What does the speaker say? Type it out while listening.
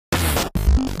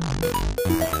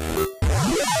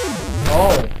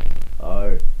Oh.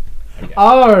 Oh. Okay.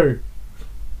 Oh.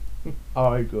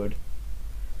 Oh, good.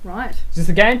 Right. Is this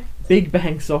a game? Big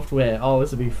Bang Software. Oh,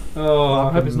 this would be. Oh,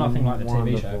 I hope it's nothing like the TV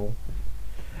wonderful. show.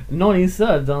 Noni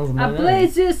sir doesn't A know.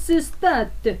 place is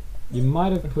that. You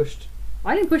might have pushed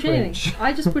I didn't push French. anything.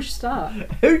 I just pushed start.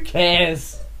 Who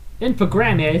cares? in for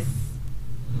grannies.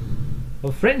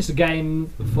 A French game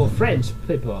for French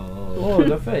people. Oh,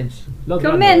 the French.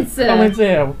 Commence. Comments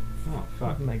here. Oh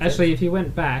fuck. Makes Actually, sense. if you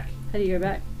went back, How do you go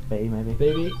back? B maybe.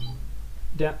 baby,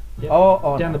 down, yep.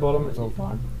 Oh, Down no. the bottom. It's all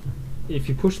fine. If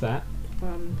you push that,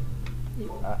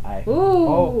 A.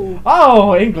 Ooh.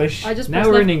 Oh, English. I just Now pressed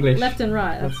we're left, in English. left and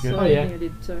right. That's That's good. the Oh, only yeah. thing I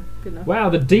did, so good enough. wow,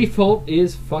 the default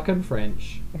is fucking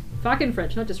French, Fucking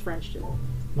French, not just French, dude.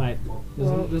 mate.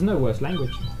 Well- There's no worse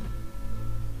language.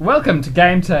 Welcome to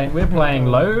Game Taint. We're playing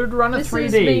Lode Runner This 3D.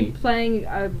 is me playing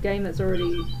a game that's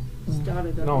already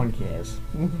started. No one cares.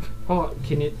 Oh,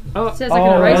 can you? Oh, It says I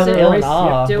can erase it.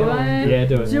 L&R. Do I? Yeah,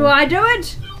 do it. Do I do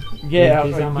it? Yeah,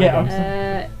 These are my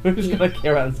yeah. games. Who's gonna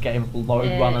care about this game?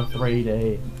 Lode Runner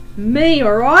 3D. Me,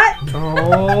 alright?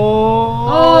 Oh.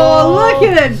 Oh, look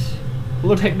at it!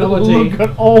 Look, Technology. Look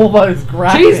at all those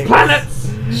graphics. Cheese planets.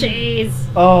 Cheese!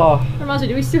 Oh, Reminds me,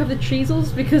 do we still have the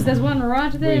cheesels? Because there's one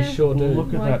right there. We sure do. look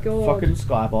at My that God. fucking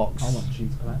skybox. I want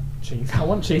cheese planet. Cheese. I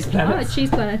want cheese Oh, planets. cheese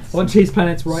planets. I want cheese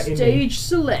planets right in me. Stage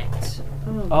select.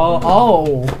 Oh,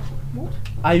 Oh. What?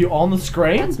 Are you on the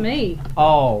screen? That's me.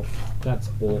 Oh. That's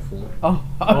awful. Oh.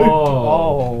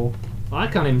 Oh. I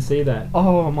can't even see that.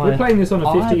 Oh my. We're playing this on a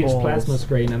 50-inch eyeballs. plasma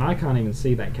screen, and I can't even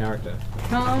see that character.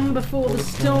 Come before the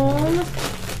storm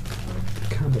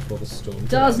Come before the storm.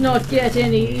 does not get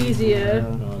any easier.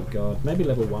 Oh god, maybe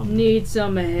level 1. Need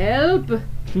some help?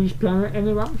 Cheese planet,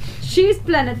 anyone? Cheese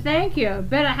planet, thank you.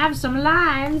 Better have some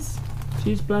limes.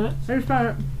 Cheese planet Who's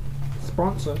planet?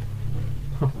 sponsor.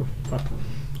 Oh fuck.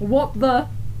 What the?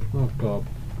 Oh god.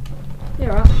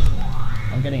 You're right.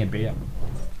 I'm getting a beer.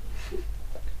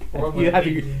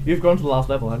 You've gone to the last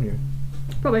level, haven't you?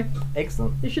 Probably.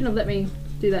 Excellent. You shouldn't have let me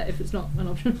do that if it's not an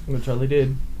option. You totally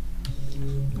did.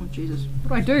 Oh Jesus!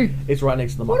 What do I do? It's right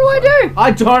next to the What do I microphone. do?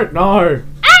 I don't know.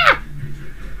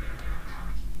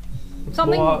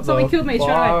 Something What something the killed me straight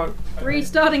away. fuck?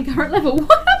 Restarting current level.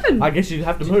 What happened? I guess you'd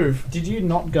have to move. Did you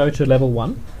not go to level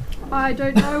 1? I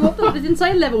don't know what it didn't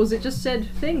say levels, it just said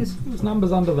things. There's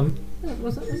numbers under them.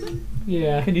 Was it?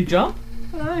 Yeah. Can you jump?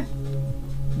 I don't know.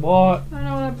 What? I don't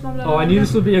know what I'm Oh, I knew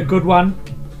this would be a good one.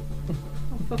 Oh,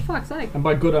 for fuck's sake. And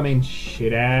by good, I mean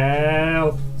shit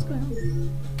out. What's going on?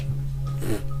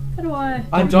 How do I...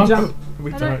 I Don't don't. jump.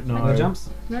 We I don't don't- know. No jumps.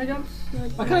 No jumps? No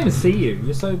I can't even see you.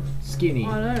 You're so skinny.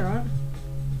 I know, right?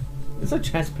 It's so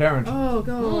transparent. Oh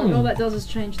god, Hmm. all that does is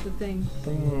change the thing.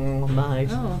 Nice.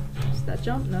 Oh, is that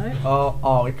jump? No.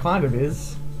 Oh, it kind of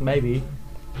is. Maybe.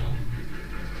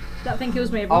 That thing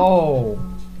kills me, everyone. Oh.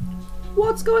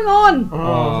 What's going on?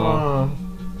 Oh.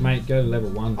 Mate, go to level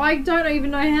 1. I don't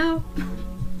even know how.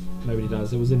 Nobody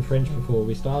does. It was in French before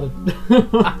we started.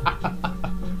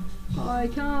 I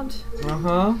can't.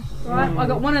 Uh-huh. Right, I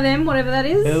got one of them, whatever that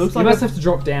is. It looks You like must have to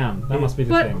drop down. That must be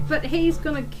the thing. But he's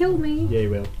gonna kill me. Yeah, you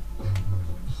will.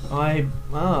 I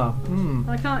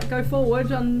can't go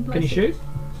forward unless... Can you shoot?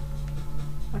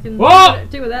 I can Whoa!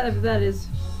 do with that if that is.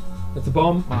 That's a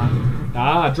bomb.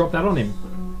 Ah, drop that on him.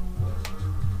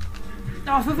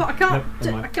 Oh, for fuck, I can't. Nope,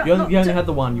 never mind. I can't. You not only do- had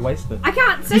the one. You wasted it. I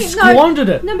can't see You it. No. squandered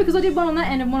it. No, because I did one on that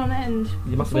end and one on that end.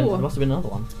 There must before. have been another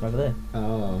one over there.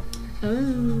 Oh.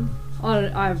 Oh.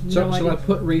 I have no Shall idea. I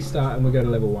put restart and we go to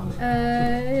level 1?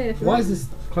 Yeah. if you Why want. is this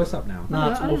close up now? No,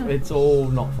 I don't know. it's all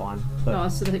not fine. But No,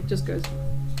 so it just goes.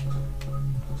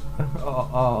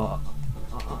 oh.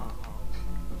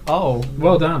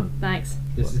 Well done. Thanks.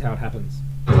 This is how it happens.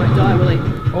 He won't die, will he?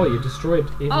 Oh, you destroyed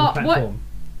even Oh, the what? platform.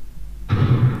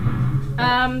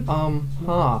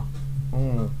 Huh.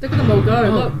 Mm. Look at them all go.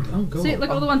 Oh, Look. oh, God. See, look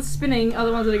at all the ones spinning,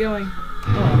 other ones that are going.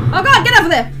 Oh. Oh god, get over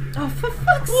there! Oh, for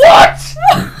fuck's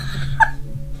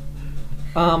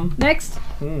What? Next.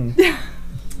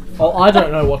 Oh, I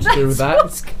don't know what to do with that.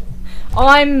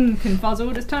 I'm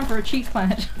confuzzled. It's time for a cheese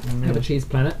planet. Have a cheese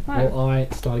planet. Right. Well, I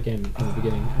start again from the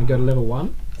beginning and go to level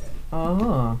 1.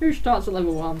 Uh-huh. Who starts at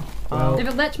level 1? Well, If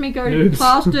it lets me go Noobs.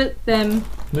 past it, then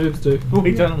Noobs do.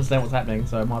 we don't understand what's happening,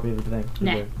 so it might be a good thing. to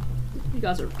Nah. do. you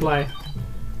guys are. Play.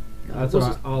 That's Puss-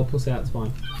 alright. I'll puss out. It's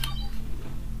fine.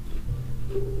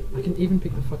 I can even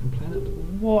pick the fucking planet.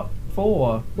 What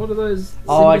for? What are those?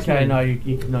 Oh, symbols okay.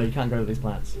 mean? No, you can't go to these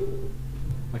planets.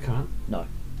 I can't. No.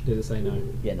 Did it say no?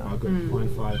 Yeah, no. Oh, good. Mm. Line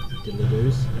 5.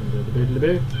 Diddly-doos and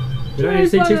diddly-boo. We don't need to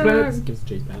see Cheese cheese planet. planets. Give us a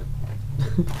cheese planet.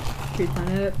 Cheese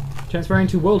planet. Transferring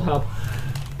to World Hub.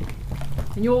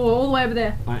 And you're all the way over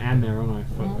there. I am there, aren't I?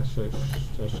 Fuck, that's so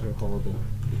horrible.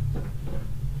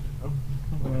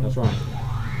 That's right.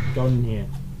 Go in here.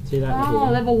 See that? Oh,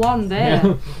 level 1 there.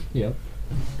 Yeah. Yep.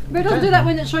 But it doesn't do that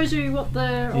when it shows you what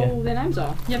all their names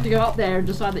are. You have to go up there and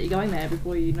decide that you're going there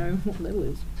before you know what level it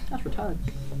is. That's retarded.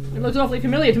 It looks awfully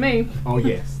familiar to me. Oh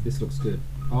yes, this looks good.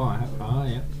 Oh,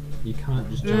 yeah. You can't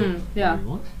just jump yeah. wherever you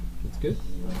want. That's good.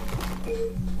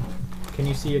 Can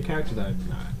you see your character though?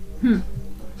 No.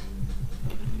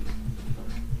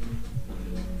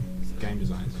 It's game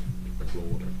design's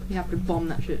flawed. You have to bomb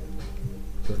that shit.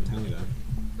 Doesn't tell me though.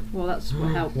 Well, that's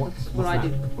what helped. That's what I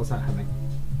did. What's that happening?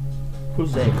 Who's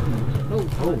Zed?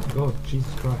 Oh god,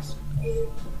 Jesus Christ.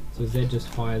 So Zed just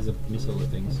fires a missile at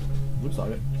things. Looks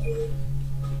like it.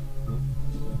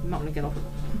 I'm not gonna get off it.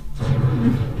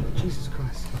 Jesus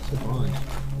Christ, I'm so blind.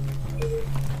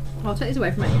 I'll take these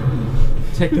away from me.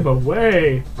 Take them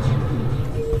away!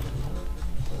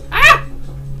 Ah!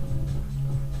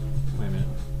 Wait a minute.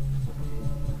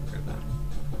 Grab that.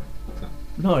 So.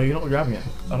 No, you're not grabbing it.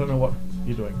 I don't know what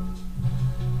you're doing.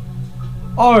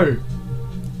 Oh!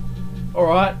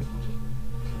 Alright.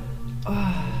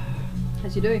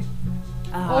 As you do.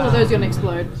 All of those are gonna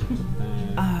explode.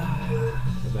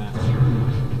 That.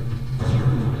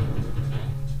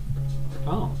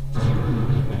 Oh.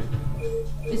 Okay.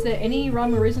 Is there any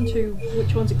rhyme or reason to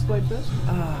which ones explode first?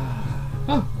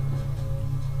 Oh.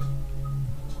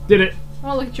 Did it.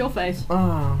 Oh, look at your face.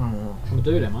 I'm a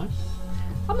dude, am I?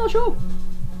 I'm not sure.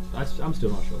 I'm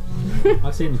still not sure.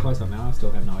 I've seen the close up now, I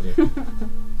still have no idea.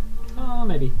 Oh,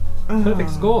 maybe. Perfect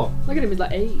score. Look at him, he's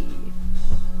like, hey.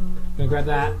 Gonna grab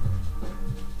that.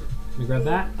 Gonna grab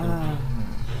that.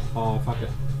 Oh, fuck it.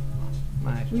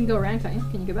 Mate. You can go around, can't you?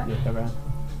 Can you go back? Yeah, go around.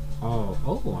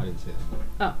 Oh, I didn't see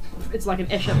that. Oh, it's like an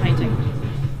Escher painting.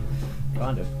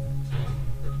 Kind of.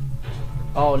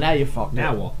 Oh, now you fucked it.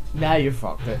 Now what? Now you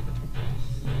fucked it.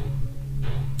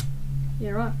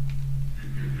 Yeah, right.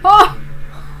 Oh!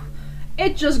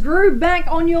 It just grew back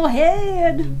on your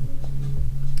head!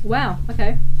 Wow,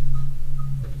 okay.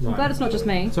 I'm Right. glad it's not just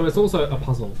me. So it's also a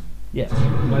puzzle. Yeah.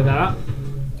 Load that up.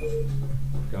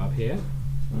 Go up here.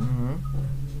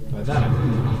 Mm-hmm. Load that up.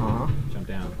 Uh-huh. Jump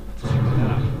down. Load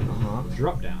that up. Uh-huh.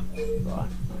 Drop down. Right.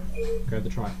 Grab the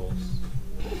Triforce.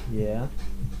 Yeah.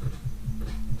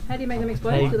 How do you make them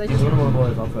explode? Hey, Do they you just... want to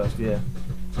blow it up first, yeah.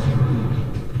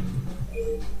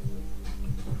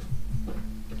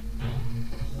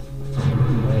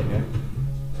 There you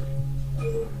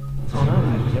go. Oh no,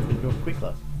 mate, you have to do it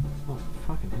quicker. Oh,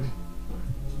 fucking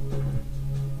hell.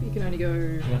 You can only go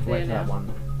You have to there wait till now. that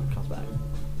one comes back.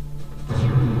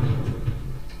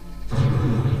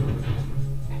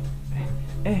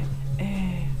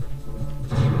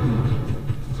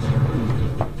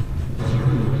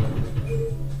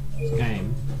 This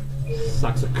game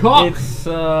sucks a cock! It's,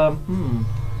 I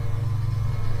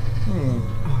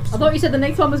thought you said the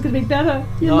next one was going to be better.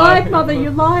 You No. lied, mother, you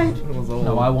lied. It was all...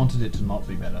 No, I wanted it to not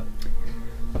be better.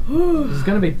 This is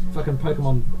gonna be fucking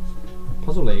Pokemon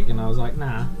Puzzle League, and I was like,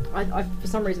 nah. I for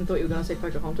some reason thought you were going to say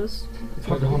Pocahontas.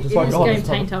 Pocahontas. It is Pocahontas. game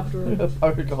Taint after all.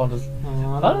 Pocahontas.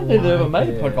 Oh, I don't think they ever made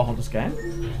a it. Pocahontas game.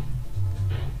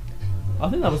 I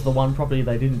think that was the one property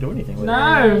they didn't do anything with.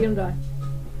 No. You're going to die.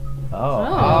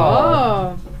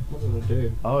 Oh. What did I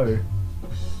do? Oh.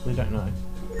 We don't know.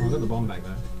 Oh, I got the bomb back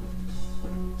though.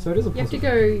 So it is a You have to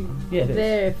puzzle. go Yeah, it is.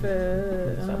 there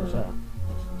for... Establish that.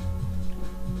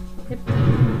 Yep.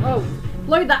 Oh,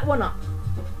 blow that one up.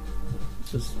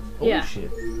 This is Yeah.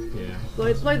 bullshit. Yeah.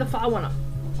 Blow the far one up.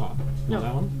 Oh, No. not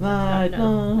that one?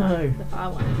 No. The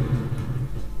far one.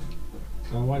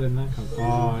 Oh, why didn't that come?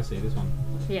 Oh, I see, this one.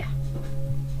 Yeah.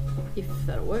 If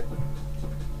that'll work.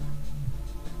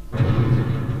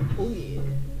 Oh yeah.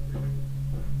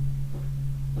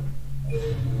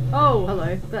 Oh,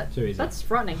 hello. Too easy. That's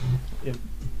frightening. Yep.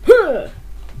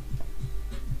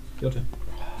 Your turn.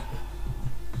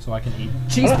 So I can eat.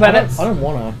 Cheese planets! I don't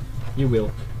wanna. You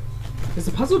will. It's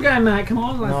a puzzle game, mate. Come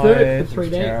on, like No, third this for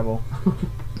 3D. looks terrible.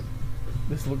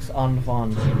 This looks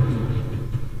unfun.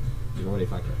 You've already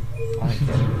fucked it. I don't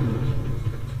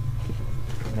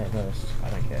care. At first, I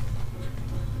don't care.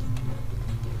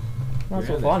 No, it's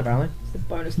all Really? fine apparently. It's the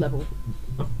bonus level.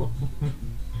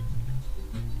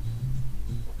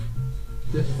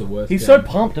 This is the worst. He's game. so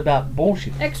pumped about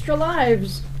bullshit. Extra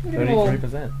lives. Look at them all.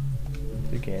 33%.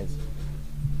 Who cares?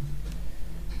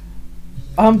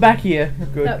 I'm back here.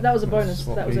 Good. That was a bonus. That's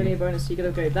what That was we- only a bonus. You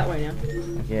gotta go that way now.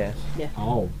 I guess. Yeah,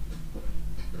 Oh.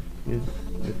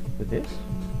 With this?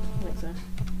 I think so.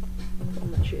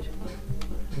 On that shit.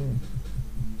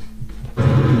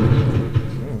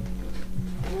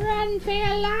 Run for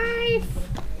your life!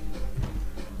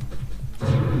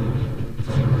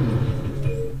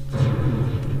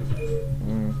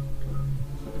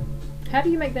 How do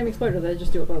you make them explode, or they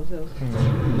just do it by themselves?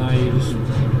 No, you just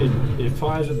it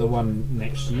fires at the one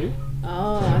next to you.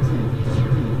 Oh, I see.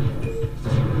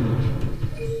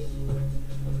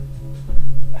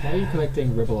 How are you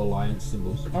collecting Rebel Alliance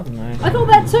symbols? I don't know. I thought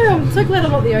that too. I'm so glad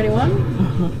I'm not the only one.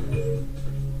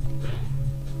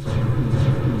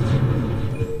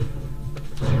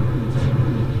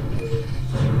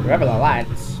 Rebel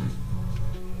Alliance.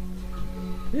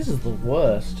 This is the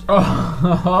worst.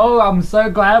 Oh, I'm so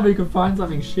glad we could find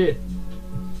something shit.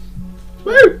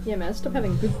 Yeah, man. Stop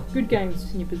having good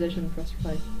games in your possession for us to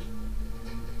play.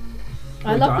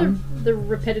 I We love done? the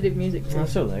repetitive music too.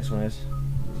 That's still the next one is.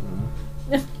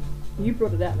 You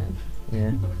brought it out, man.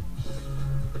 Yeah.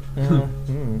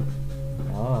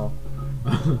 Oh.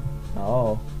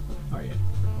 Oh. Oh yeah.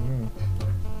 Mm.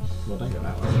 Well, don't go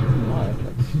that way. No,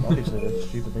 that's obviously the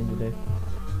stupid thing to do.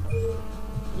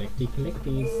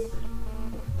 Collecties.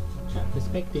 Chat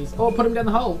perspectives. Oh, put him down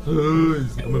the hole.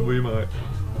 He's coming for you, mate.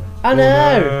 Oh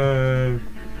no!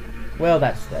 Well,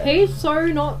 that's there. He's so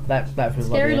not That feels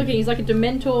scary like looking. He's like a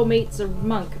Dementor meets a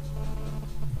monk.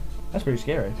 That's pretty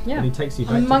scary. Yeah. And he takes you A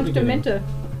back to monk the beginning. Dementor.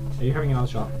 Are you having another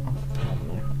shot? I don't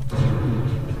know.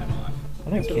 Have a life. I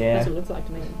don't That's what care. it looks like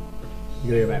to me. You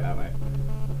gotta go back that way.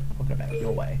 I'll go back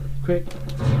your way. Quick.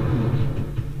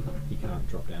 He can't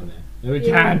drop down there. No, he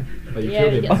Yeah. can. But you Yeah,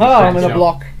 killed he him. gets- Oh, I'm in a Shot.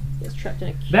 block. Gets trapped in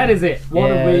a cube. That is it. What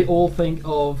Yeah. did we all think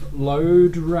of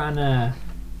Lode Runner?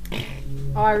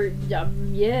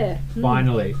 Yeah. Hmm.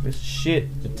 Finally. This is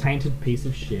shit. The tainted piece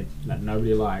of shit that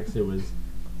nobody likes. It was...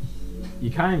 You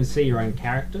can't even see your own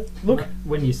character. Look.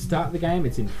 When you start the game,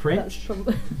 it's in That's French.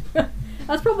 probably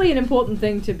that's probably an important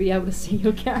thing to be able to see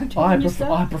your character I when you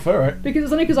start. prefer it. Because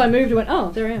it's only because I moved and went,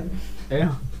 oh, there I am.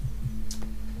 Yeah.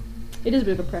 It is a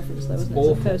bit of a preference though, isn't it?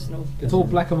 awful. It's personal. It's all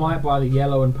black and white by the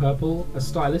yellow and purple. A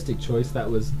stylistic choice that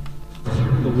was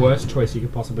the worst choice you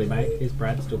could possibly make. Here's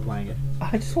Brad still playing it.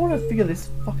 I just want to figure this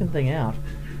fucking thing out.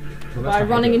 Well, that's By not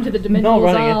running good. into the No, Dementor's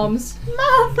running in. arms.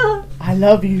 Martha! I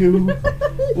love you.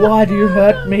 Why do you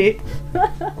hurt me?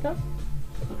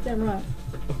 Damn right.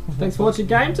 Thanks for watching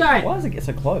Game Time. Why does it get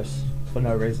so close? For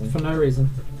no reason. For no reason.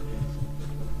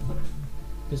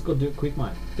 Just gotta do it quick,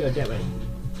 mate. Go that way.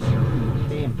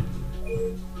 Bam.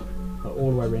 Oh,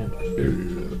 all the way around.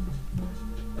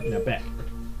 Now back.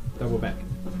 Double back.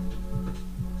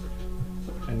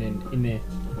 And then in there.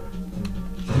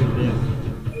 And shoot it down.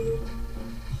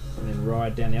 And then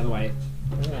ride down the other way.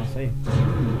 Oh, I see.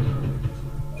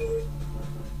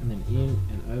 And then in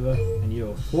and over. And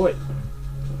you're foot.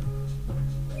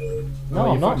 No,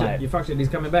 you I'm not, fucked it. mate. You fucked it. He's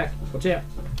coming back. Watch out.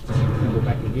 Double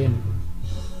back again.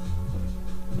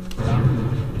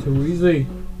 Done. Too easy.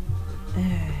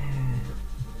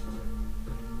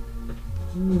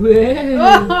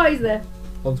 Oh, he's there.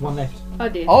 Oh, there's one left. Oh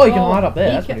dear. Oh, you can hide up there.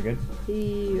 he That's ca- pretty good.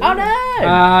 he- Oh no!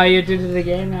 Ah, you did it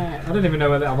again. I don't even know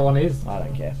where the other one is. I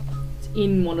don't care. It's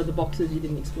in one of the boxes you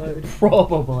didn't explode.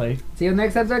 Probably. See you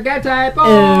next episode. Go Taint.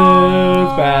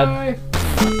 Bad.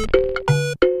 Bye.